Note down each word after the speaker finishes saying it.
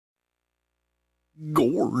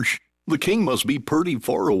Gorsh, the king must be pretty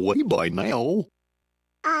far away by now.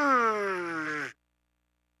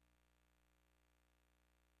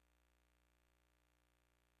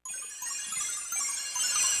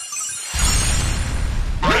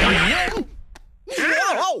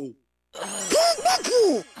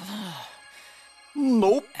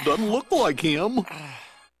 Nope, doesn't look like him.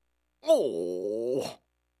 Oh.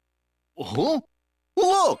 Huh?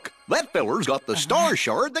 Look, that feller's got the star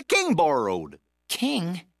shard the king borrowed.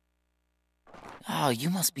 King? Oh, you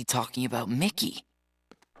must be talking about Mickey.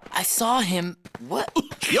 I saw him. What?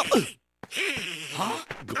 Yep. Huh?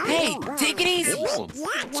 Hey, take it easy.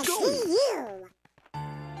 Let's go. Here.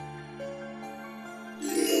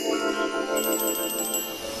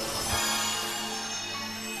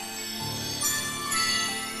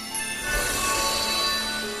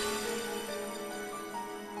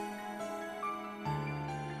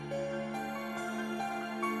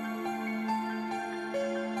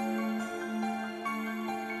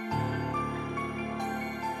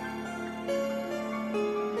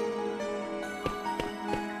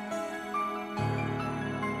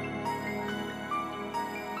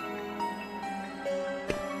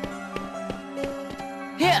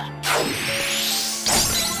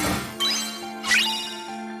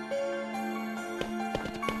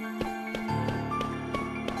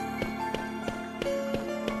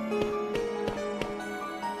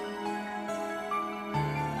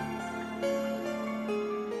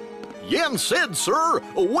 Yen said, sir,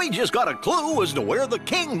 we just got a clue as to where the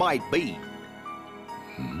king might be.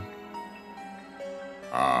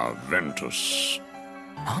 Ventus.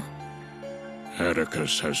 Huh?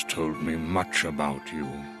 Ericus has told me much about you.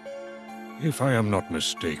 If I am not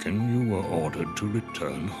mistaken, you were ordered to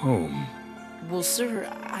return home. Well, sir,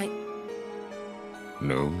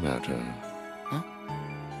 No matter. Huh?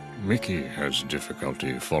 Mickey has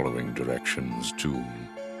difficulty following directions, too.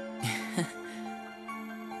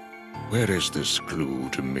 Where is this clue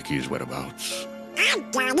to Mickey's whereabouts? I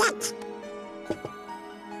got it!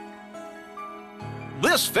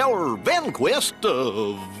 This feller Venquist,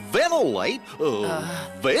 Ventilate,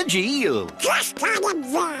 Veggie, Just got him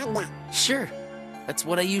then! Sure. That's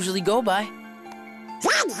what I usually go by.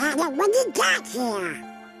 Dad had it when he got here!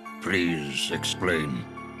 Please explain.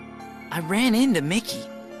 I ran into Mickey,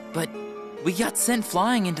 but we got sent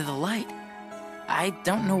flying into the light. I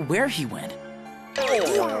don't know where he went.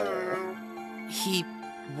 He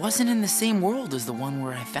wasn't in the same world as the one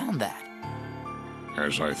where I found that.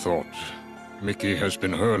 As I thought, Mickey has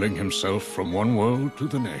been hurling himself from one world to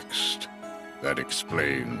the next. That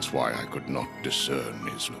explains why I could not discern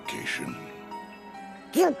his location.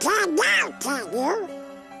 You can now, can you?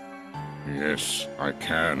 Yes, I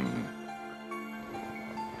can.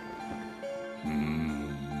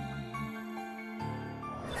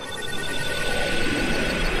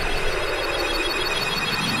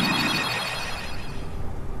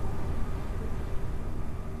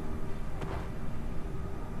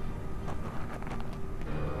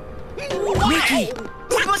 Mickey!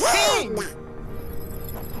 the king!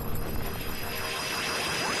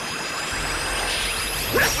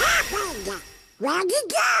 What happened? Where'd he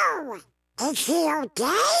go? Is he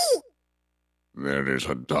okay? There is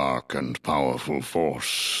a dark and powerful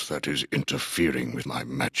force that is interfering with my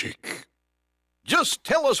magic. Just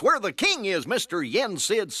tell us where the king is, Mr. Yen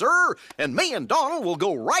Sid, sir, and me and Donald will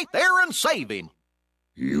go right there and save him.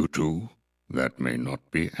 You two? That may not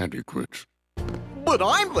be adequate. But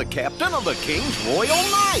I'm the captain of the King's Royal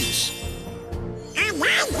Knights. And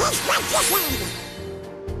I'm his magician!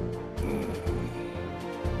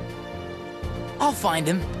 I'll find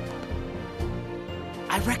him.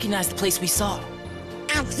 I recognize the place we saw.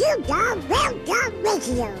 As you go, we'll go with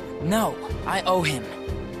you. No, I owe him.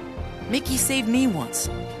 Mickey saved me once,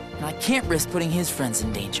 and I can't risk putting his friends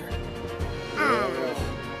in danger.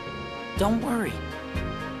 Don't worry.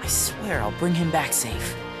 I swear I'll bring him back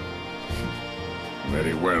safe.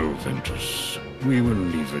 Very well, Ventus. We will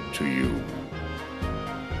leave it to you.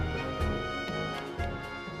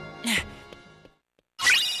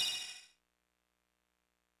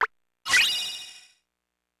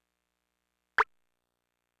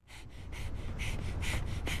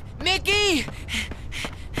 Mickey!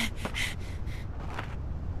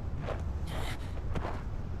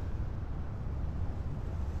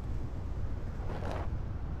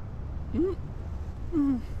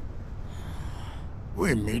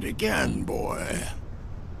 We meet again, boy.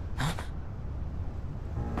 Huh?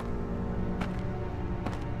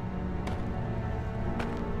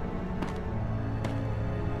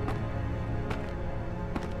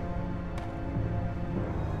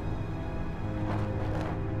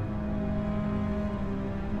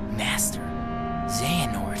 Master,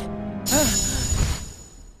 Xehanort.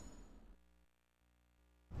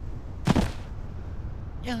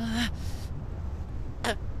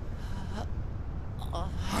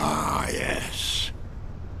 Ah, yes.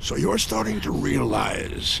 So you're starting to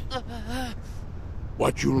realize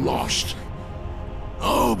what you lost.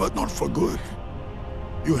 Oh, but not for good.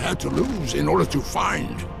 You had to lose in order to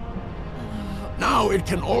find. Now it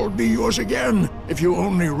can all be yours again if you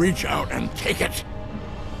only reach out and take it.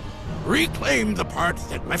 Reclaim the part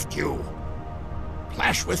that left you.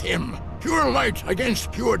 Clash with him. Pure light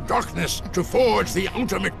against pure darkness to forge the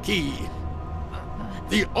ultimate key.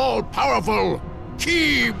 The all-powerful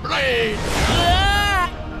Keyblade!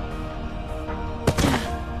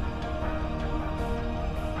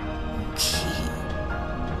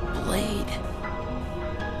 Keyblade.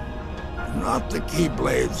 Not the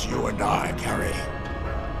Keyblades you and I carry.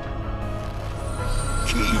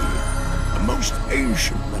 Key, a most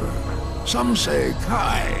ancient letter. Some say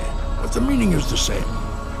Kai, but the meaning is the same.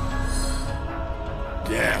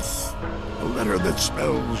 Death, a letter that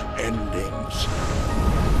spells endings.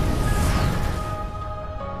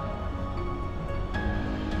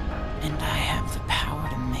 And I have the power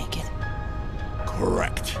to make it.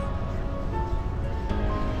 Correct.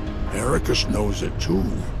 Ericus knows it too.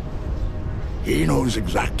 He knows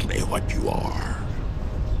exactly what you are.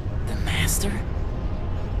 The Master?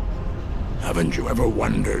 Haven't you ever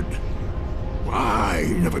wondered why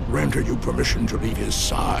he never granted you permission to leave his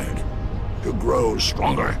side, to grow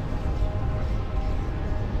stronger?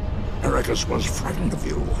 Ericus was frightened of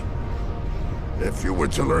you. If you were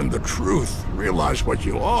to learn the truth, realize what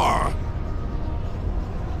you are,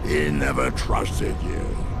 he never trusted you.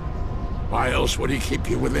 Why else would he keep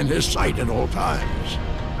you within his sight at all times?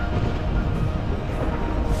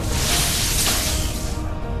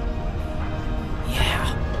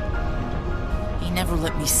 He never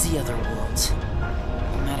let me see other worlds,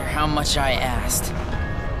 no matter how much I asked.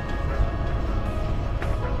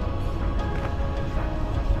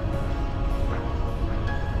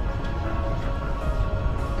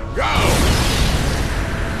 Go!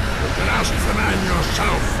 You can ask the man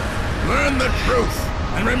yourself. Learn the truth,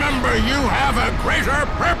 and remember you have a greater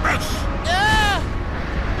purpose!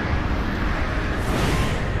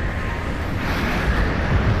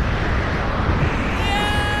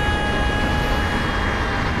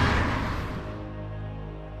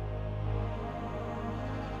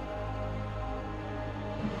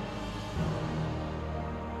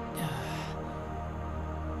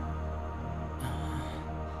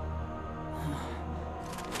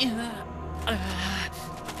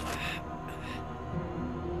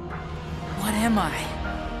 What am I?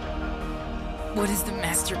 What has the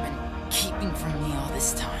Master been keeping from me all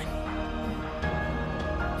this time?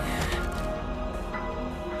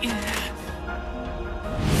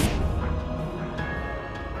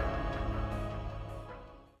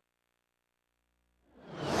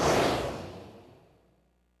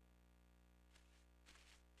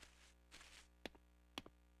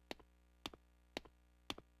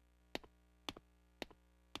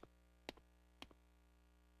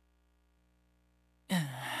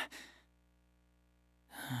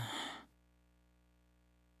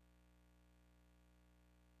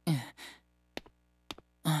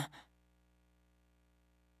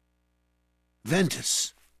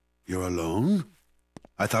 Ventus, you're alone?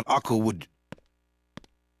 I thought Akko would...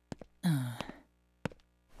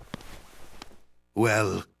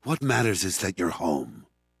 Well, what matters is that you're home.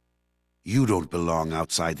 You don't belong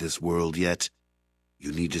outside this world yet.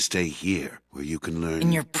 You need to stay here, where you can learn...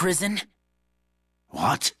 In your prison?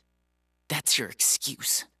 What? That's your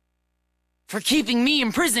excuse. For keeping me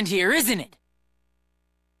imprisoned here, isn't it?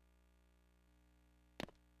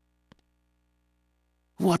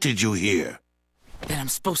 What did you hear? That I'm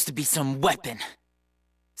supposed to be some weapon.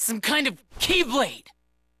 Some kind of Keyblade.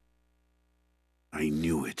 I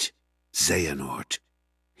knew it. Xehanort.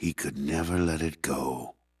 He could never let it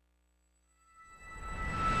go.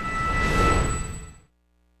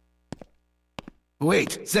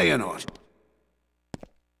 Wait, Xehanort!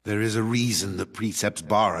 There is a reason the precepts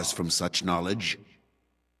bar us from such knowledge.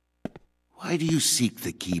 Why do you seek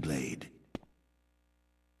the Keyblade?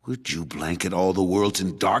 Would you blanket all the worlds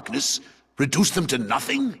in darkness? Reduce them to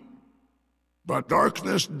nothing? But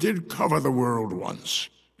darkness did cover the world once,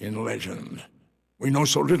 in legend. We know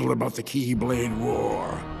so little about the Keyblade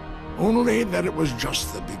War. Only that it was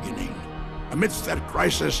just the beginning. Amidst that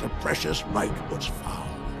crisis, a precious light was found.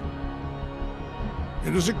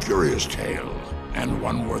 It is a curious tale, and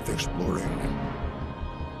one worth exploring.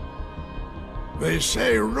 They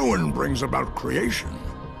say ruin brings about creation.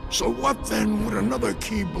 So what then would another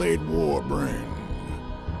Keyblade War bring?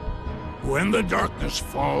 When the darkness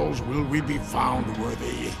falls, will we be found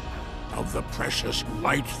worthy of the precious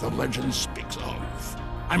light the legend speaks of?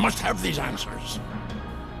 I must have these answers.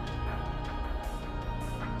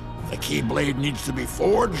 The Keyblade needs to be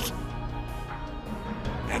forged,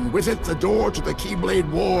 and with it the door to the Keyblade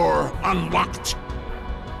War unlocked.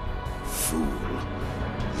 Fool.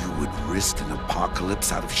 You would risk an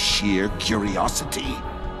apocalypse out of sheer curiosity?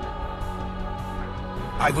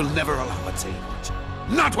 I will never allow it, Xehanort.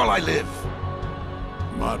 Not while I live!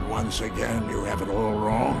 But once again, you have it all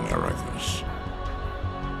wrong, Ericus.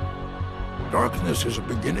 Darkness is a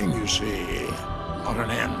beginning, you see, not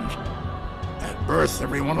an end. At birth,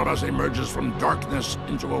 every one of us emerges from darkness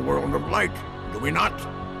into a world of light, do we not?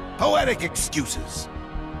 Poetic excuses.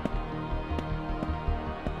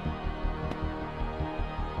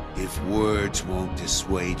 If words won't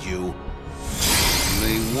dissuade you,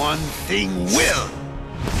 only one thing will!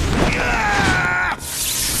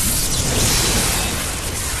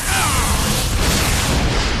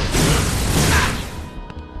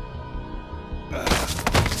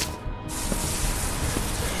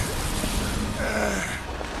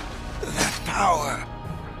 That power!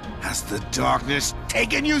 Has the darkness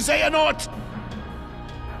taken you, Xehanort?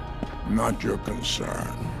 Not your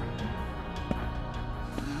concern.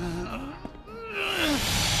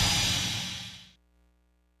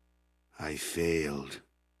 I failed.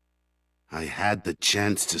 I had the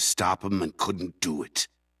chance to stop him and couldn't do it.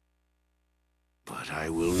 But I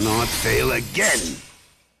will not fail again!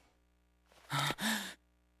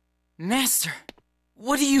 Master,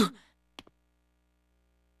 what do you...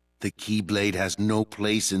 The Keyblade has no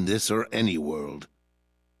place in this or any world.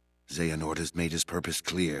 Xehanort has made his purpose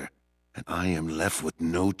clear, and I am left with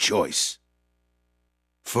no choice.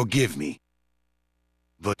 Forgive me,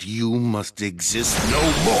 but you must exist no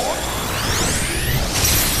more!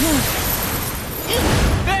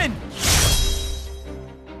 Ben!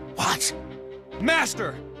 What?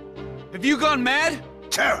 Master! Have you gone mad?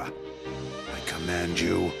 Terra! I command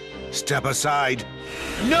you, step aside.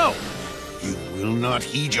 No! You will not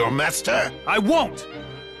heed your master? I won't!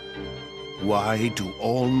 Why do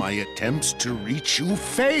all my attempts to reach you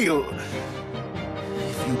fail?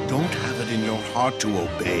 If you don't have it in your heart to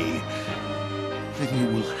obey, then you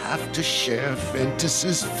will have to share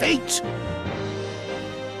Ventus's fate.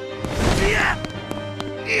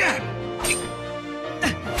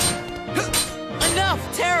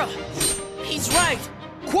 Enough, Terra! He's right!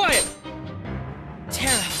 Quiet!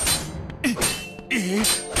 Terra!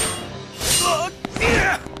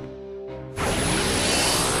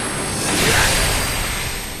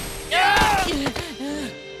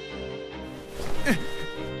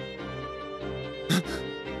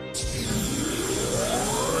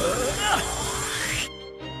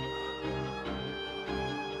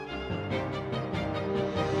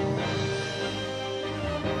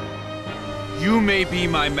 You may be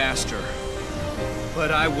my master,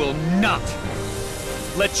 but I will not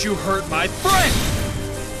let you hurt my friend!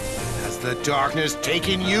 Has the darkness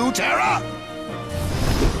taken you, Terra?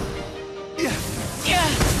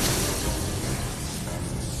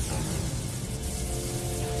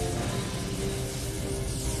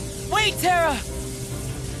 Wait, Terra!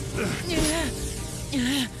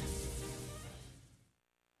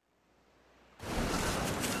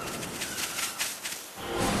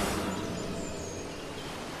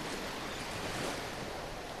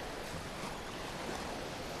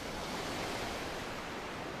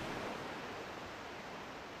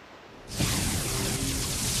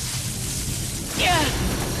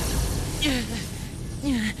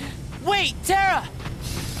 Wait, Terra!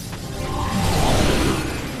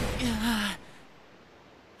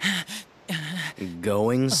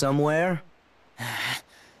 Going somewhere?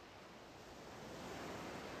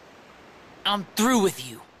 I'm through with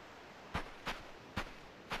you.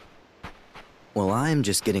 Well, I'm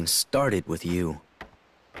just getting started with you.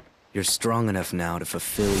 You're strong enough now to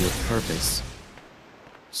fulfill your purpose.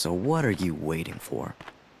 So what are you waiting for?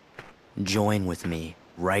 Join with me,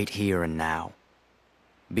 right here and now.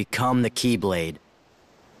 Become the Keyblade.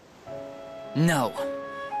 No,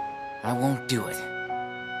 I won't do it.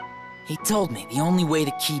 He told me the only way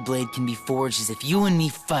the Keyblade can be forged is if you and me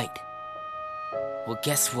fight. Well,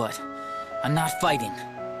 guess what? I'm not fighting.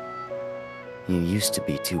 You used to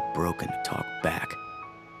be too broken to talk back.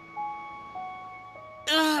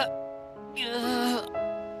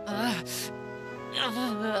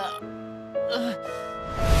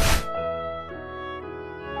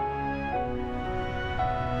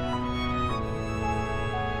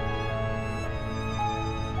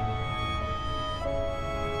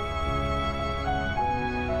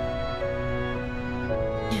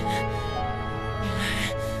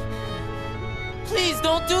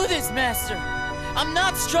 Don't do this, Master! I'm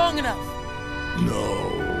not strong enough!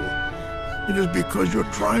 No. It is because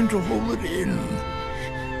you're trying to hold it in.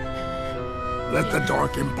 Let the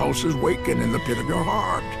dark impulses waken in the pit of your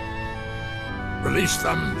heart. Release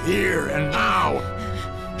them here and now.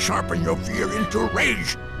 Sharpen your fear into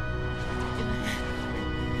rage.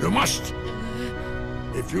 You must.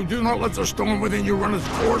 If you do not let the storm within you run its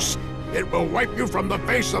course, it will wipe you from the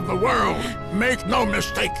face of the world. Make no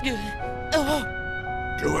mistake.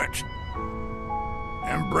 Do it.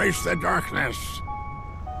 Embrace the darkness.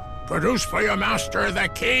 Produce for your master the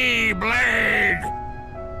Keyblade!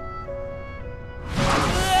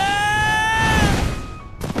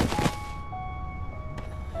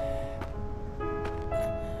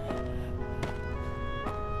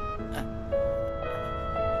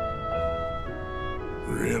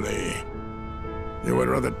 Really? You would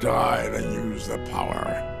rather die than use the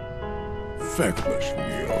power. Feckless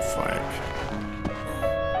neophyte.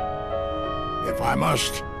 If I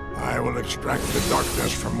must, I will extract the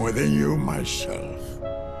darkness from within you myself.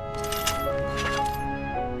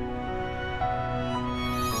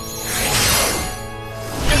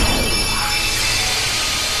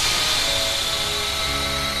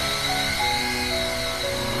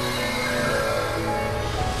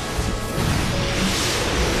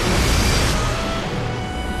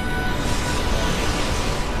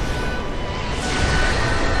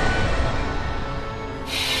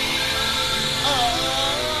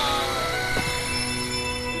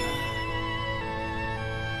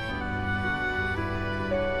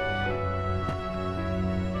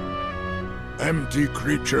 Empty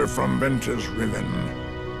creature from Ventus riven.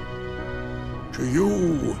 To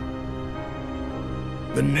you,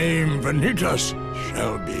 the name Ventus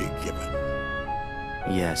shall be given.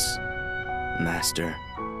 Yes, Master.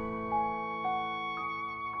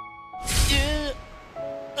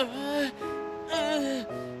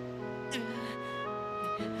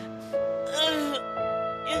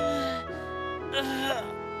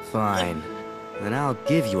 Fine. Then I'll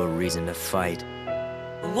give you a reason to fight.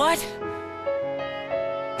 What?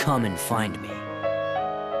 Come and find me.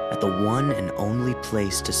 At the one and only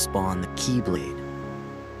place to spawn the Keyblade.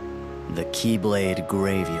 The Keyblade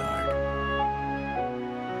Graveyard.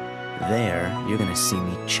 There, you're gonna see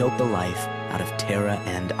me choke the life out of Terra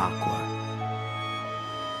and Aqua.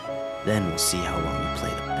 Then we'll see how long you play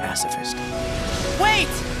the pacifist. Wait!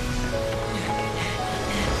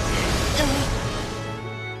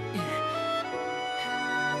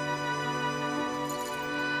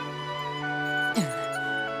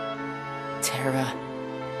 Terra,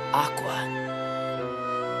 Aqua.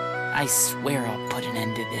 I swear I'll put an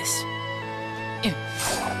end to this.